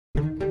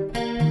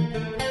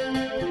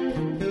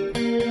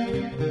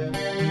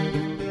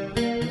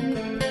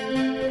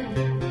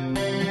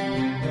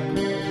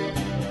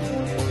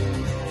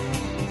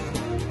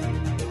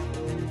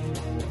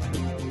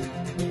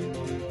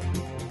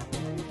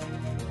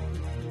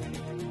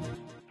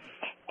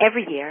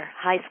Every year,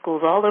 high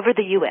schools all over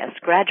the U.S.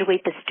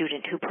 graduate the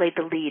student who played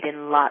the lead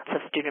in lots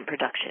of student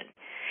production,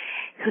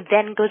 who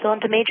then goes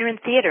on to major in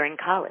theater in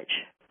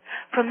college.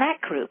 From that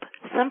group,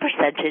 some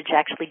percentage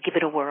actually give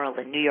it a whirl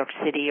in New York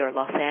City or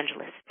Los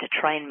Angeles to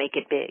try and make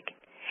it big.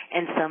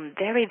 And some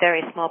very,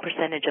 very small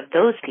percentage of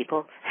those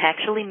people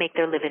actually make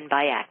their living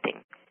by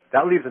acting.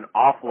 That leaves an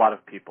awful lot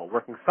of people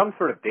working some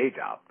sort of day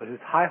job, but whose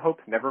high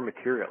hopes never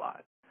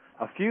materialize.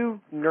 A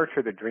few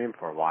nurture the dream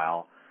for a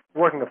while,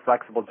 working a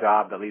flexible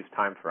job that leaves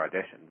time for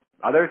auditions.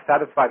 Others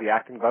satisfy the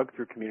acting bug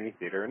through community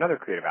theater and other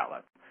creative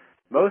outlets.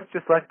 Most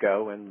just let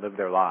go and live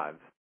their lives.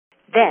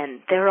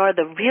 Then there are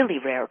the really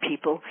rare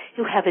people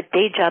who have a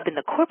day job in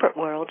the corporate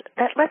world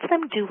that lets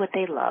them do what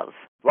they love.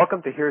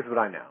 Welcome to Here's What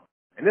I Know.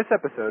 In this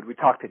episode, we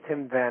talk to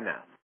Tim Van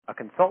Ness, a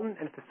consultant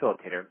and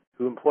facilitator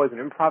who employs an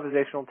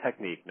improvisational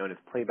technique known as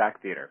playback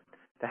theater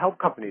to help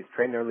companies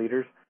train their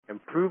leaders,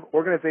 improve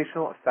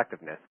organizational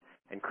effectiveness,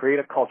 and create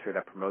a culture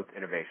that promotes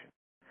innovation.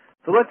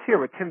 So let's hear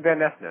what Tim Van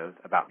Ness knows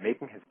about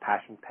making his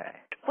passion pay.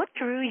 What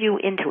drew you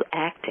into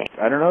acting?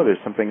 I don't know.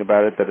 There's something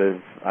about it that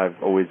I've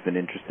always been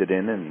interested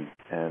in,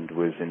 and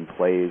was in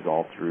plays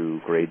all through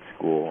grade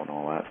school and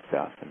all that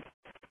stuff,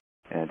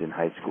 and in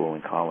high school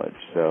and college.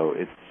 So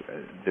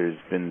there's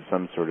been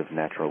some sort of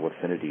natural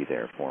affinity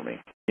there for me.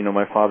 You know,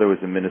 my father was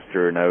a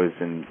minister, and I was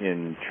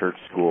in church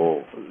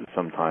school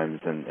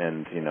sometimes,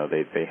 and you know,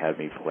 they had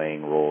me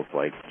playing roles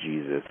like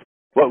Jesus.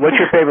 What's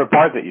your favorite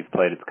part that you've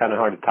played? It's kind of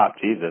hard to top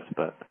Jesus,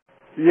 but...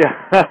 Yeah.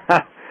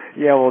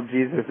 Yeah, well,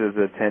 Jesus is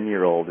a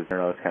 10-year-old. I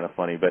know, it's kind of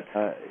funny. But,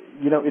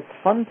 you know, it's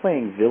fun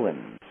playing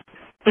villains.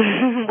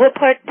 What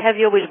part have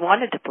you always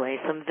wanted to play?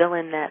 Some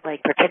villain that,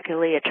 like,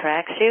 particularly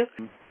attracts you?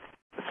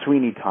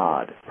 Sweeney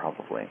Todd,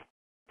 probably.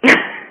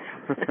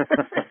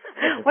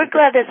 We're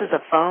glad this is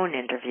a phone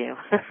interview.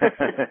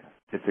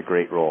 It's a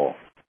great role.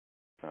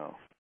 So.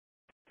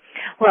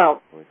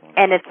 Well,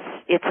 and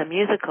it's a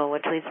musical,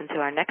 which leads into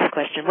our next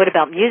question. What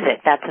about music?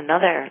 That's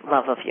another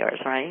love of yours,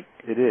 right?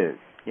 It is,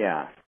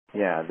 yeah.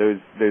 Yeah,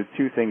 those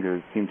two things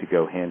seem to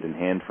go hand in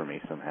hand for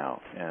me somehow.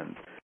 And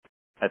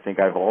I think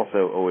I've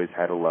also always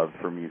had a love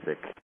for music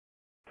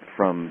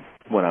from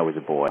when I was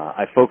a boy.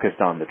 I focused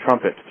on the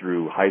trumpet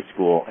through high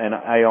school, and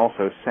I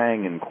also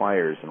sang in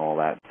choirs and all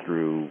that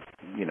through,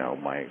 you know,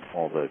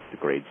 all the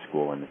grade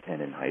school and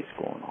in high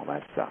school and all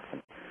that stuff,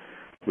 and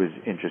was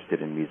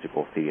interested in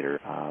musical theater.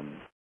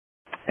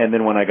 And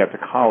then when I got to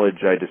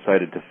college, I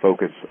decided to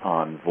focus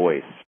on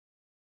voice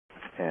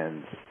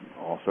and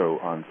also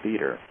on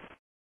theater.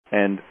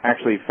 And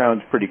actually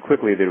found pretty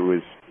quickly that it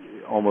was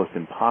almost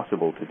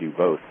impossible to do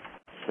both.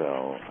 So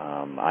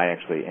I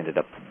actually ended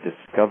up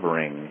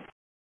discovering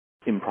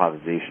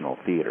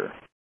improvisational theater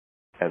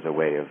as a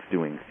way of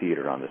doing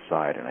theater on the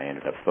side, and I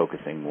ended up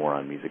focusing more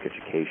on music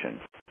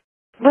education.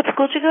 What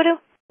school did you go to?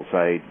 So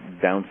I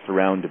bounced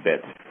around a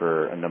bit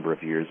for a number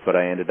of years, but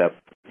I ended up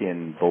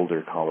in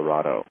Boulder,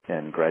 Colorado,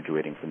 and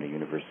graduating from the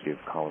University of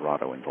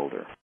Colorado in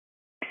Boulder.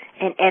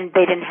 And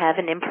they didn't have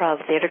an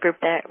improv theater group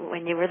there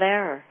when you were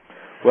there? Or?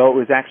 Well, it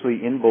was actually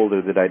in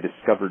Boulder that I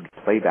discovered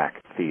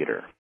playback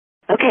theater.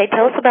 Okay,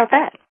 tell us about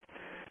that.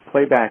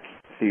 Playback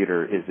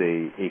theater is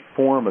a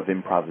form of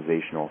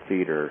improvisational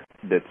theater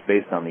that's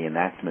based on the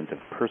enactment of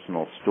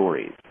personal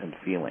stories and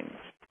feelings.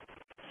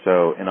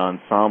 So an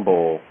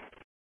ensemble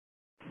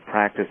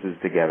practices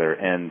together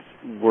and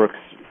works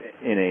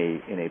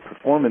in a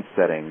performance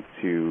setting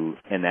to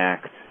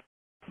enact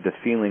the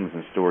feelings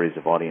and stories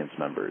of audience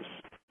members.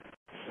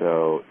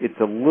 So it's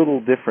a little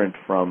different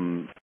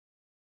from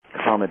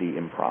comedy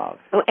improv.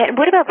 Oh, and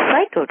what about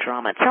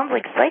psychodrama? It sounds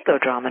like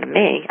psychodrama to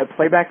me.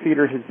 Playback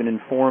theater has been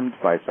informed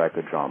by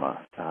psychodrama.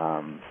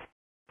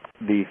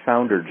 The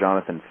founder,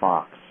 Jonathan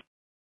Fox,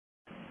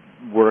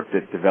 worked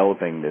at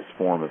developing this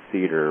form of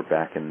theater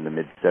back in the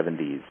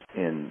mid-'70s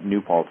in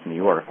New Paltz, New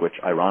York, which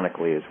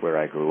ironically is where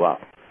I grew up.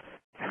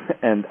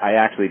 And I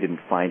actually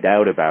didn't find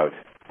out about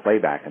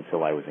playback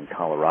until I was in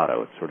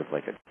Colorado. It's sort of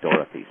like a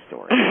Dorothy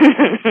story.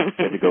 You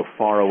have to go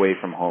far away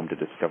from home to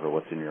discover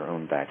what's in your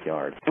own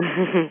backyard.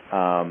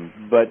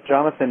 But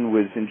Jonathan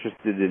was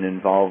interested and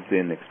involved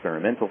in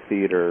experimental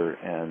theater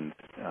and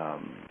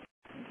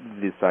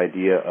this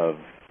idea of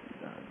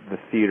a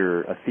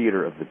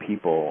theater of the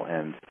people,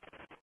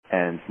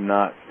 and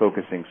not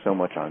focusing so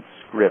much on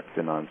script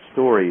and on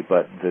story,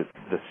 but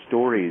the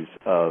stories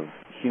of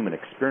human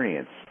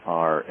experience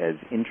are as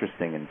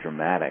interesting and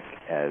dramatic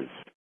as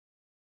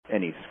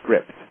any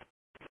script.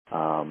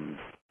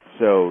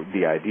 So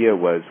the idea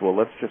was, well,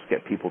 let's just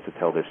get people to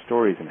tell their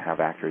stories and have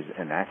actors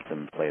enact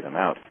them, play them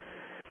out.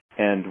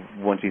 And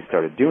once he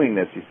started doing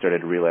this, he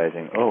started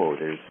realizing, oh,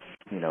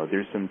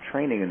 there's some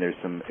training and there's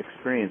some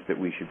experience that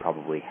we should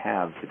probably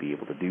have to be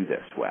able to do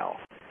this well.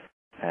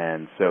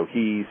 And so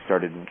he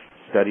started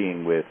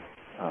studying with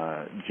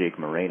Jake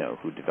Moreno,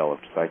 who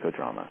developed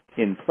psychodrama.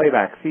 In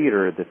playback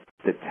theater,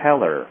 the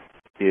teller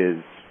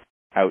is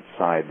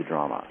outside the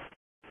drama.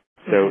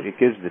 So it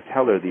gives the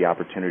teller the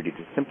opportunity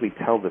to simply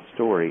tell the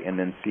story and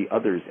then see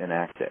others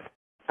enact it.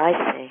 I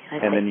see.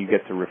 And then you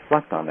get to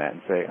reflect on that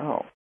and say,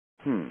 oh,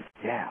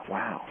 yeah,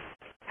 wow.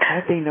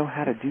 How'd they know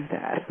how to do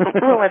that?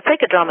 Well, and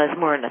psychodrama is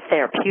more in a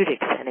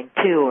therapeutic setting,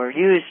 too, or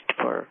used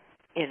for,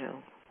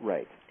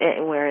 Right.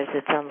 Whereas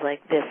it sounds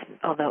like this,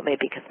 although it may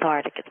be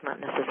cathartic, it's not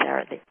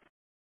necessarily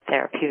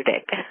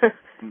therapeutic.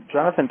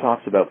 Jonathan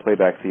talks about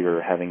playback theater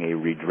having a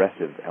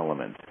redressive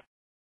element.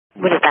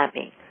 What does that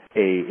mean?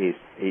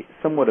 A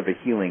somewhat of a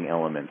healing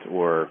element,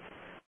 or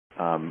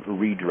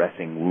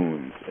redressing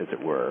wounds, as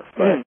it were.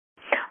 But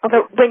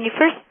Although when you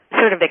first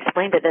sort of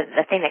explained it,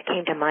 the thing that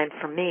came to mind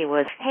for me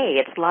was, hey,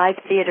 it's live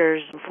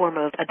theater's form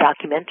of a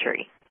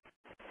documentary.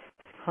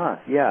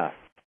 Yeah.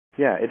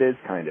 Yeah, it is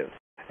kind of.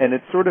 And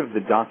it's sort of the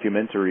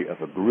documentary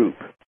of a group,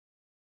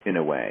 in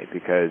a way,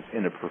 because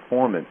in a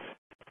performance,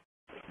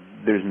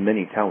 there's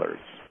many tellers.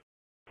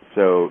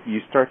 So you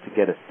start to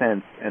get a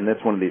sense, and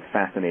that's one of the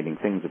fascinating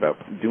things about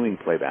doing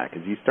playback,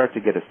 is you start to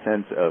get a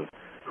sense of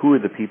who are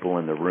the people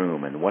in the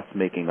room and what's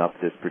making up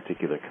this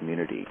particular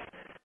community.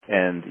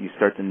 And you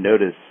start to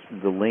notice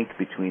the link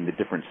between the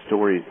different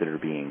stories that are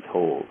being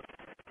told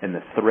and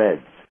the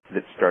threads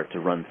that start to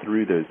run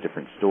through those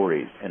different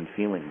stories and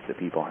feelings that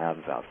people have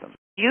about them.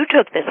 You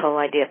took this whole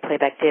idea of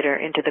playback theater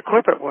into the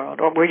corporate world,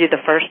 or were you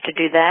the first to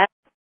do that?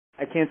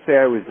 I can't say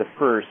I was the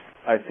first.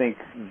 I think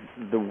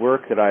the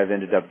work that I've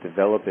ended up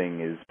developing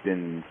has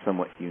been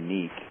somewhat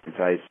unique.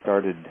 I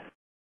started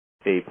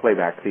a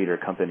playback theater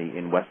company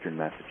in Western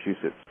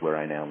Massachusetts, where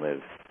I now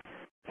live.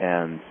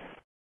 And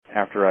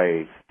after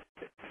I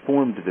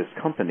formed this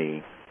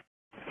company,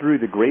 through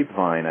the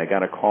grapevine, I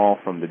got a call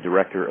from the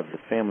director of the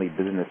Family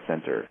Business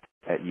Center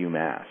at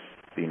UMass,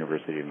 the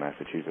University of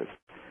Massachusetts.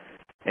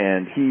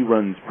 And he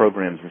runs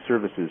programs and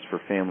services for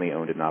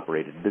family-owned and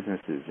operated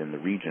businesses in the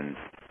region,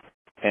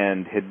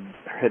 and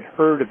had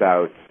heard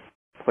about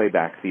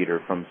playback theater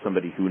from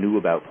somebody who knew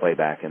about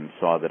playback and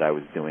saw that I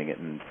was doing it,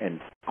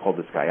 and called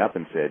this guy up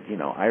and said,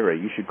 Ira,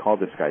 you should call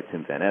this guy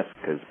Tim Van Ness,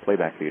 because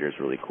playback theater is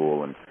really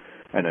cool, and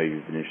I know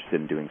you've been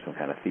interested in doing some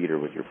kind of theater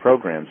with your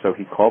program. So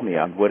he called me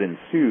up. What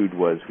ensued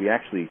was we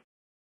actually,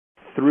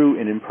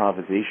 through an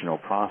improvisational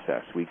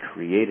process, we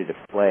created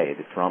a play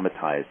that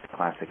dramatized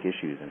classic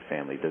issues in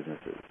family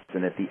businesses.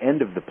 And at the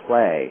end of the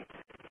play,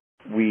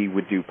 we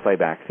would do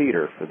playback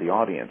theater for the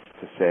audience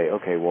to say,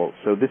 okay, well,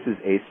 so this is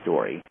a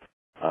story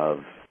of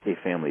a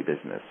family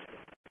business.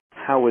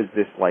 How is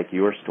this like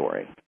your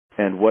story?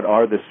 And what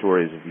are the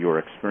stories of your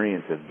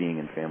experience of being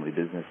in family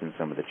business and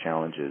some of the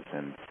challenges,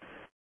 and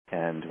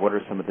what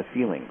are some of the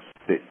feelings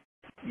that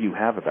you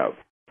have about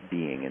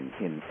being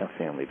in a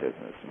family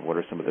business, and what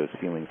are some of those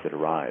feelings that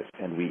arise?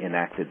 And we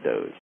enacted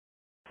those.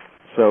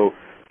 So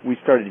we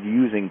started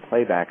using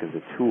playback as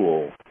a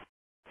tool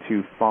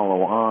to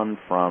follow on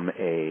from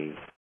a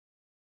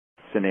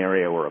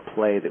scenario or a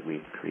play that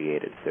we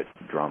created that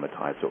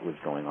dramatized what was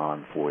going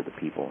on for the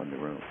people in the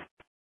room.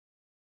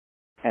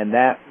 And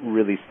that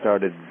really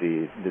started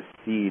the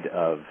seed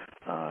of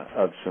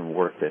some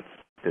work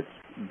that's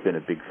been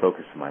a big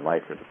focus of my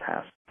life for the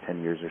past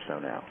 10 years or so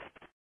now,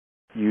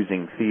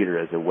 using theater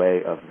as a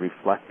way of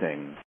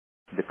reflecting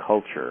the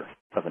culture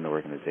of an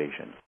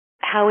organization.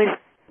 How is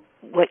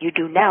what you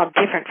do now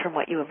different from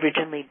what you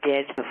originally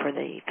did for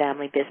the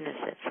family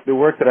businesses? The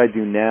work that I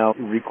do now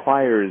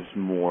requires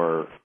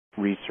more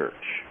research.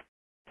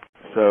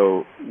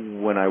 So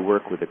when I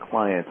work with a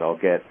client, I'll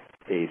get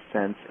a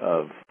sense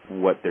of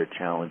what their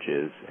challenge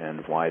is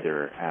and why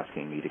they're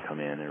asking me to come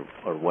in,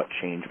 or what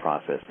change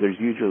process. There's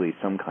usually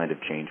some kind of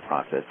change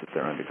process that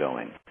they're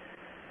undergoing.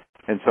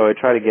 And so I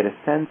try to get a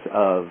sense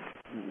of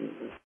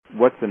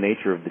what's the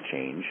nature of the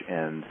change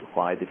and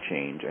why the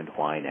change and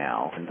why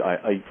now. And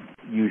I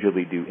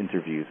usually do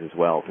interviews as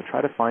well to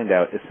try to find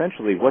out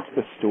essentially what's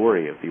the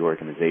story of the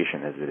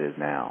organization as it is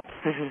now.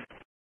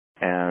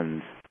 Mm-hmm.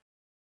 And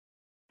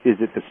is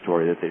it the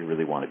story that they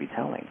really want to be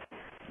telling?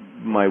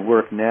 My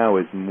work now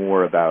is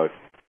more about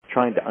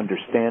trying to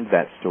understand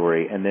that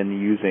story and then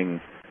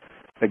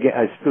again,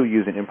 I still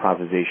use an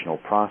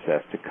improvisational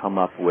process to come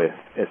up with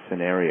a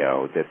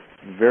scenario that's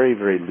very,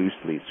 very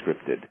loosely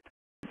scripted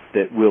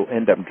that will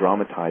end up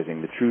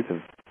dramatizing the truth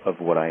of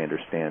what I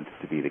understand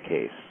to be the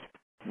case,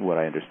 what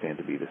I understand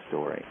to be the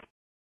story.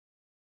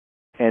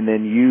 And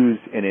then use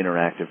an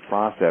interactive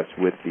process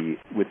with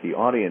the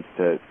audience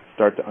to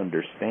start to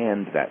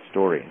understand that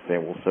story and say,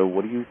 well, so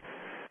what do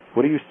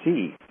you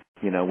see?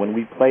 When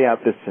we play out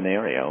this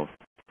scenario,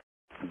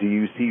 do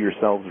you see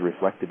yourselves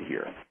reflected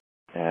here?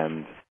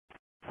 And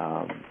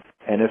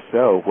if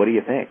so, what do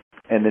you think?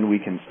 And then we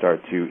can start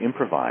to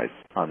improvise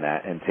on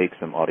that and take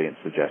some audience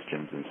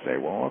suggestions and say,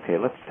 well, okay,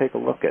 let's take a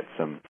look at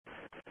some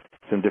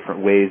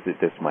different ways that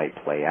this might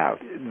play out.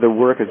 The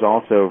work is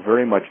also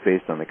very much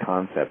based on the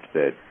concept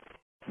that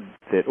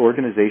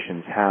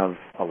organizations have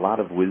a lot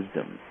of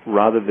wisdom,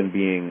 rather than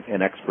being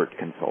an expert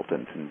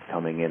consultant and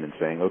coming in and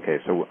saying, okay,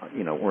 so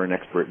we're an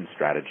expert in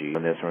strategy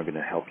and this, we're going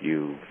to help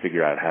you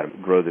figure out how to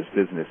grow this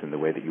business in the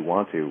way that you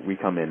want to. We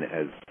come in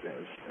as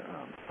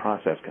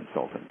process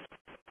consultants.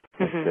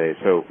 Mm-hmm. Say,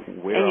 so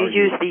where and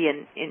you use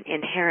the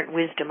inherent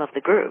wisdom of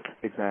the group.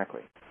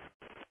 Exactly.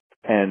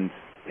 And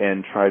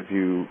try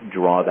to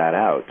draw that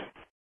out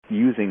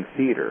using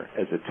theater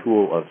as a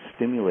tool of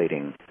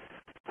stimulating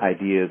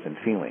ideas and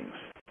feelings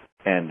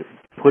and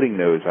putting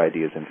those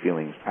ideas and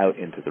feelings out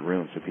into the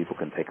room so people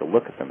can take a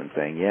look at them and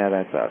saying, yeah,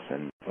 that's us,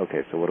 and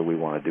okay, so what do we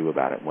want to do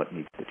about it and what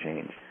needs to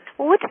change?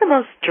 Well, what's the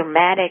most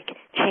dramatic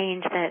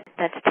change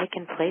that's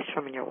taken place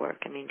from your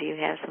work? I mean, do you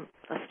have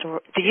a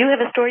story? Do you have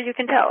a story you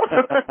can tell?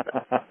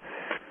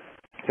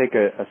 Take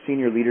a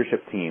senior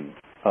leadership team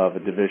of a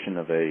division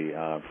of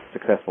a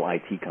successful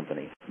IT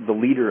company. The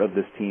leader of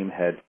this team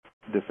had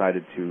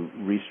decided to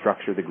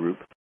restructure the group,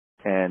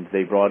 and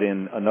they brought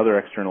in another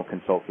external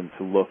consultant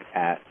to look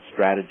at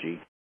strategy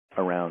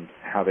around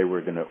how they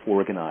were going to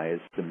organize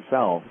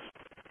themselves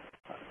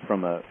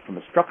from a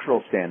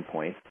structural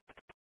standpoint,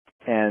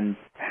 and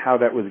how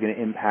that was going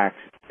to impact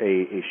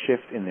a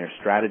shift in their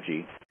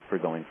strategy for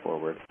going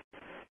forward.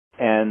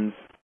 And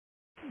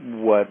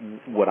what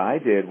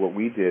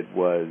we did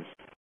was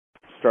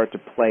start to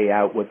play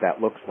out what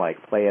that looks like,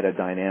 play at a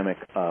dynamic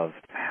of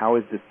how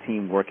is this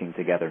team working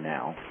together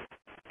now,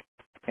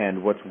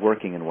 and what's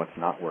working and what's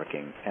not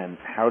working, and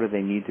how do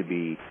they need to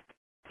be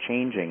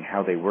changing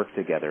how they work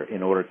together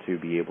in order to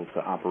be able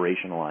to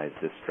operationalize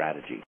this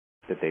strategy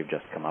that they've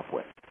just come up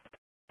with.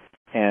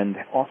 And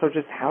also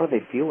just how do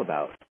they feel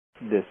about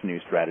this new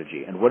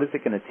strategy, and what is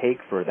it going to take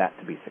for that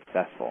to be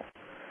successful?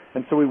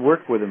 And so we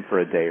worked with them for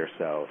a day or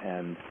so,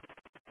 and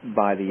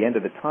by the end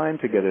of the time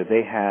together,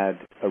 they had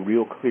a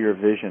real clear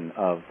vision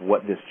of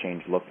what this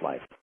change looked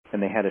like,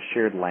 and they had a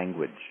shared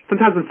language.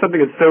 Sometimes when something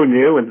is so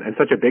new and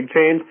such a big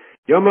change,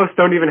 you almost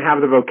don't even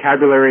have the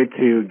vocabulary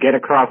to get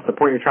across the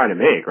point you're trying to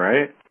make,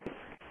 right?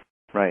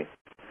 Right.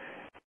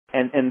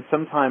 And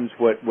sometimes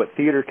what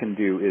theater can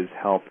do is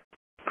help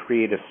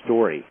create a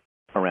story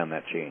around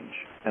that change,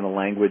 and a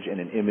language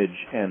and an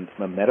image and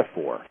a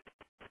metaphor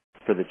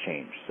for the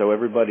change, so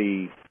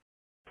everybody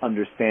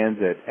understands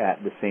it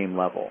at the same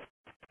level.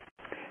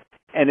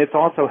 And it's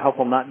also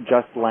helpful, not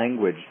just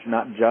language,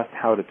 not just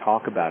how to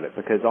talk about it,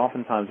 because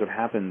oftentimes what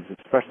happens,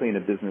 especially in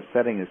a business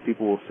setting, is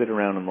people will sit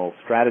around and they'll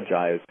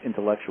strategize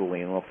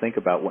intellectually and they'll think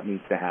about what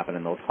needs to happen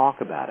and they'll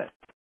talk about it.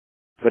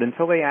 But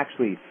until they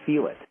actually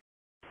feel it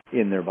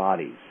in their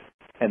bodies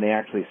and they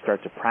actually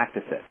start to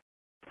practice it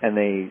and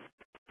they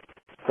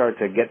start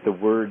to get the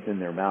words in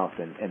their mouth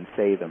and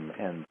say them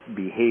and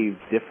behave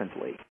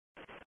differently,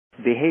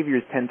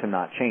 behaviors tend to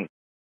not change.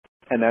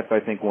 And that's, I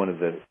think, one of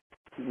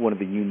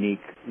the unique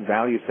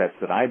value sets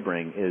that I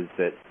bring is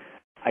that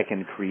I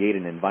can create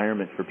an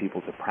environment for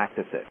people to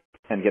practice it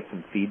and get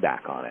some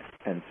feedback on it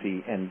and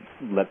see and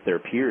let their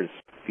peers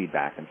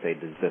feedback and say,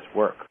 does this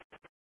work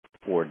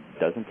or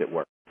doesn't it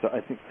work? So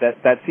I think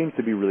that seems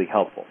to be really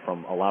helpful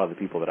from a lot of the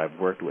people that I've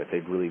worked with.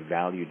 They've really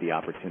valued the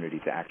opportunity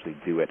to actually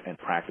do it and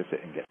practice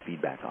it and get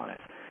feedback on it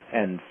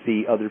and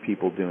see other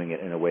people doing it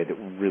in a way that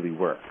really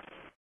works,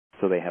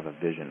 so they have a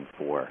vision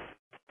for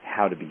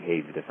how to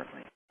behave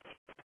differently.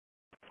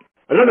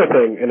 Another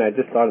thing, and I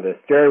just thought of this,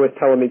 Jerry was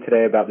telling me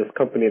today about this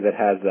company that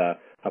has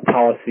a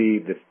policy,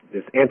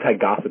 this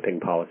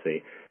anti-gossiping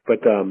policy. But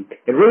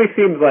it really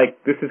seems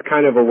like this is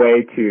kind of a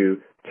way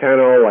to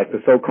channel like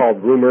the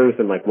so-called rumors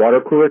and like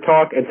water cooler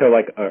talk into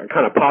like a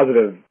kind of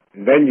positive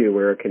venue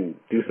where it can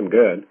do some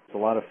good. There's a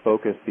lot of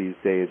focus these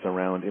days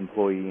around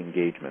employee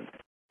engagement.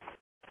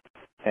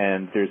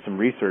 And there's some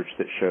research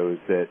that shows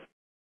that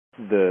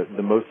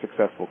the most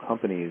successful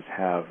companies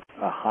have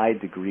a high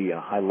degree, a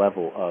high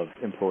level of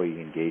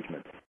employee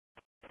engagement.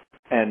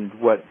 And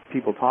what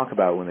people talk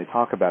about when they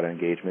talk about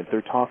engagement,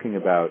 they're talking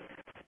about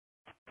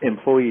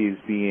employees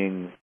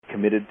being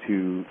committed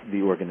to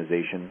the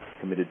organization,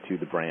 committed to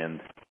the brand,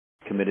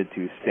 committed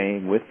to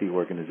staying with the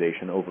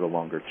organization over a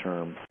longer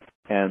term,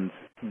 and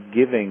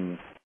giving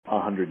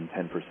 110%,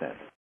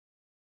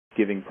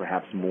 giving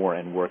perhaps more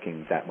and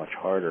working that much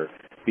harder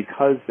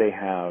because they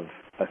have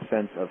a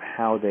sense of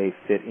how they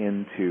fit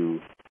into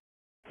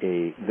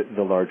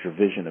the larger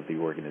vision of the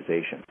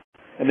organization.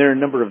 And there are a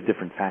number of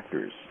different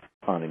factors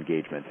on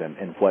engagement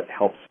and what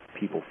helps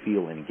people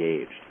feel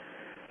engaged.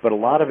 But a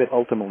lot of it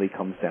ultimately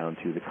comes down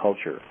to the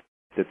culture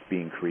that's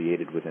being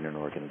created within an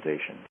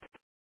organization.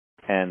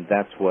 And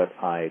that's what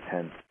I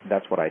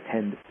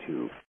tend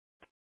to,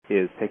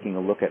 is taking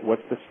a look at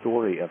what's the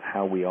story of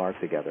how we are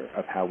together,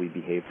 of how we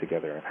behave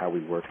together, of how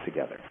we work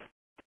together.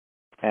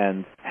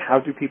 And how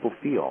do people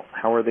feel?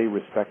 How are they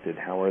respected?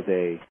 How are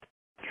they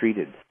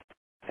treated?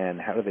 And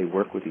how do they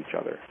work with each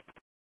other?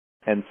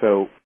 And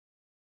so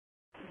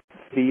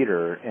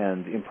theater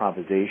and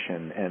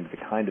improvisation and the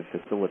kind of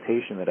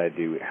facilitation that I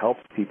do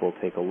helps people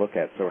take a look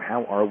at, so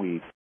how are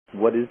we,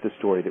 what is the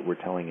story that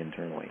we're telling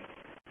internally?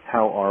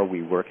 How are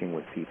we working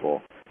with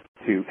people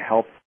to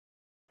help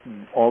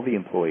all the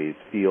employees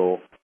feel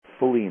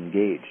fully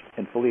engaged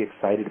and fully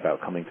excited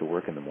about coming to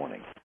work in the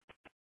morning,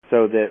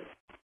 so that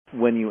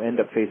when you end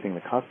up facing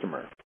the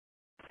customer,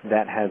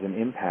 that has an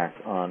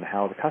impact on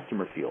how the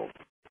customer feels.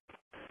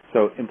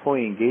 So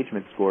employee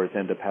engagement scores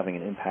end up having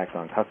an impact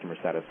on customer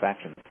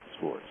satisfaction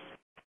scores.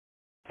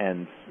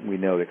 And we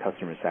know that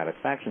customer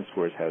satisfaction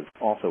scores has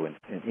also an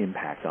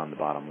impact on the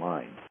bottom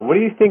line. What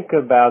do you think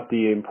about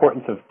the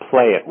importance of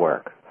play at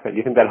work? Do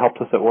you think that helps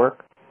us at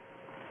work?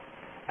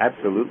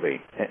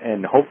 Absolutely.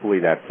 And hopefully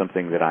that's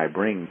something that I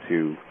bring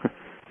to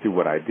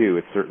what I do.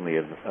 It's certainly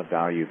a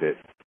value that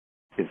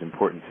is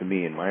important to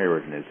me in my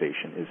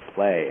organization is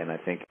play. And I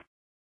think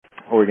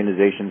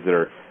organizations that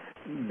are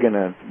going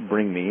to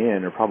bring me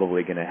in are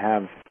probably going to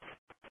have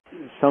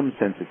some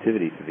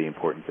sensitivity to the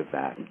importance of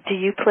that. Do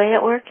you play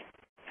at work?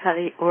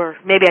 Or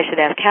maybe I should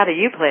ask, how do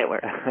you play at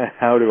work?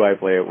 How do I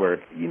play at work?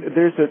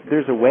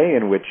 There's a way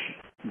in which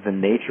the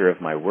nature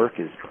of my work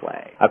is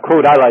play. A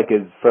quote I like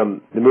is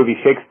from the movie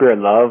Shakespeare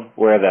in Love,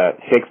 where the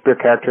Shakespeare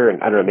character,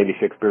 and I don't know, maybe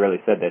Shakespeare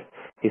really said this,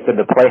 he said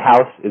the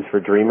playhouse is for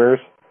dreamers.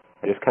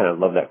 I just kind of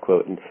love that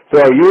quote. And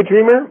so are you a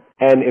dreamer?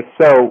 And if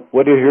so,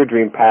 what is your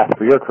dream path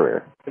for your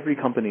career? Every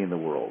company in the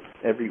world,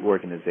 every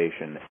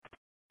organization,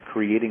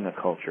 creating a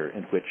culture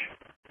in which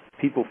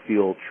people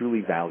feel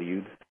truly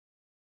valued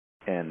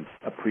and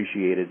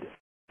appreciated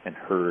and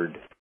heard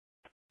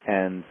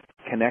and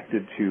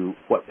connected to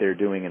what they're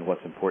doing and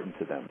what's important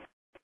to them.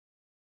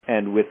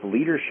 And with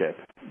leadership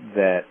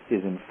that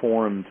is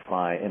informed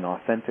by an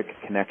authentic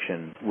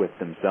connection with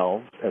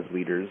themselves as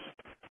leaders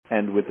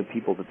and with the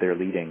people that they're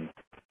leading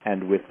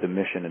and with the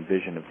mission and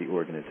vision of the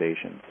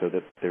organization, so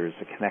that there's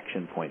a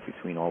connection point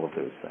between all of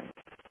those things.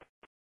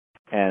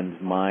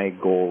 And my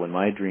goal and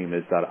my dream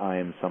is that I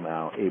am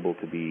somehow able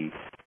to be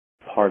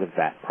part of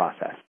that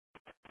process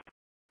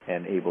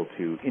and able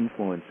to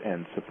influence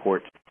and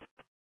support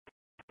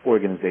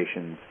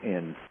organizations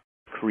in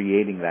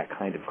creating that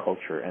kind of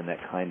culture and that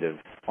kind of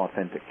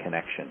authentic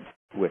connection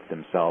with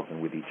themselves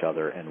and with each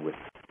other and with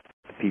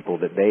the people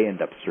that they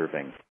end up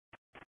serving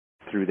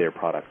through their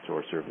products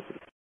or services.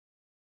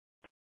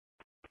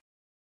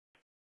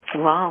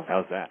 Wow.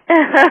 How's that?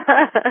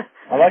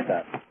 I like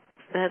that.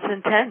 That's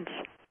intense.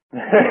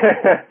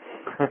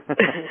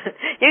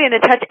 You're going to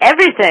touch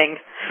everything.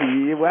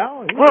 Yeah,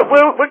 well,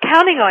 we're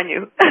counting on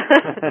you.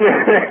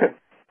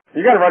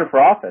 You got to run for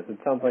office. It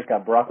sounds like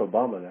Barack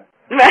Obama there.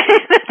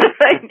 Right, that's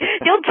right.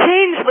 You'll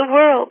change the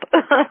world.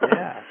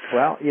 Yeah.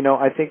 Well,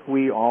 I think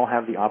we all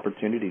have the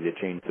opportunity to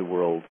change the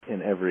world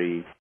in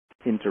every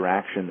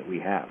interaction that we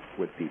have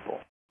with people,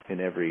 in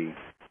every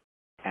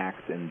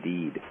act and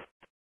deed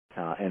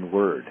and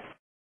word.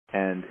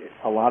 And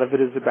a lot of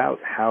it is about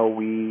how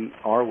we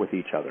are with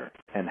each other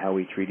and how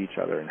we treat each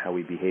other and how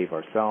we behave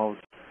ourselves.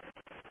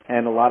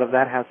 And a lot of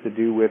that has to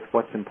do with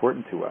what's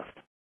important to us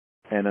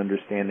and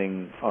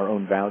understanding our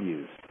own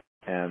values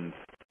and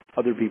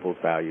other people's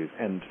values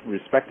and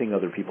respecting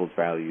other people's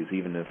values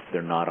even if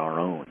they're not our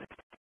own.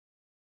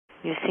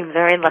 You seem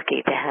very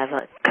lucky to have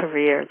a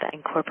career that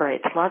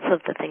incorporates lots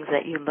of the things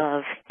that you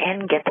love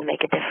and get to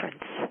make a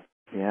difference.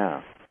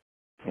 Yeah.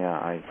 Yeah,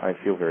 I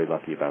feel very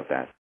lucky about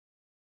that.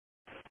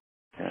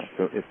 Yeah,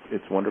 so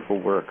it's wonderful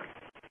work.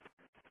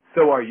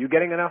 So are you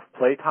getting enough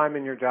playtime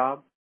in your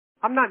job?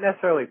 I'm not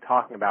necessarily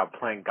talking about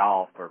playing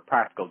golf or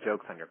practical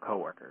jokes on your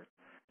coworkers,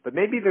 but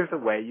maybe there's a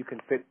way you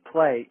can fit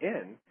play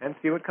in and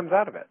see what comes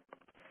out of it.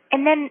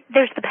 And then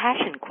there's the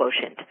passion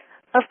quotient.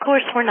 Of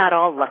course, we're not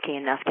all lucky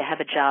enough to have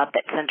a job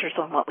that centers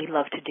on what we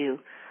love to do,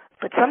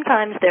 but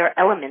sometimes there are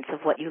elements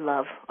of what you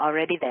love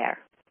already there.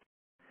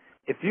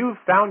 If you've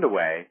found a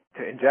way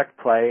to inject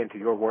play into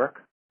your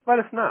work, let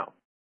us know.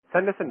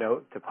 Send us a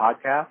note to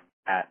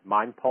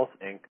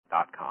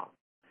podcast@mindpulseinc.com.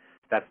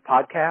 That's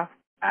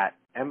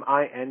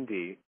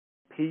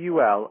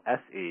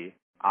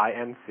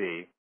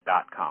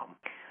podcast@mindpulseinc.com.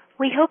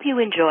 We hope you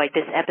enjoyed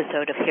this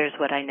episode of Here's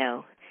What I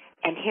Know,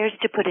 and here's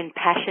to put in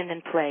passion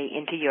and play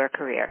into your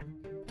career.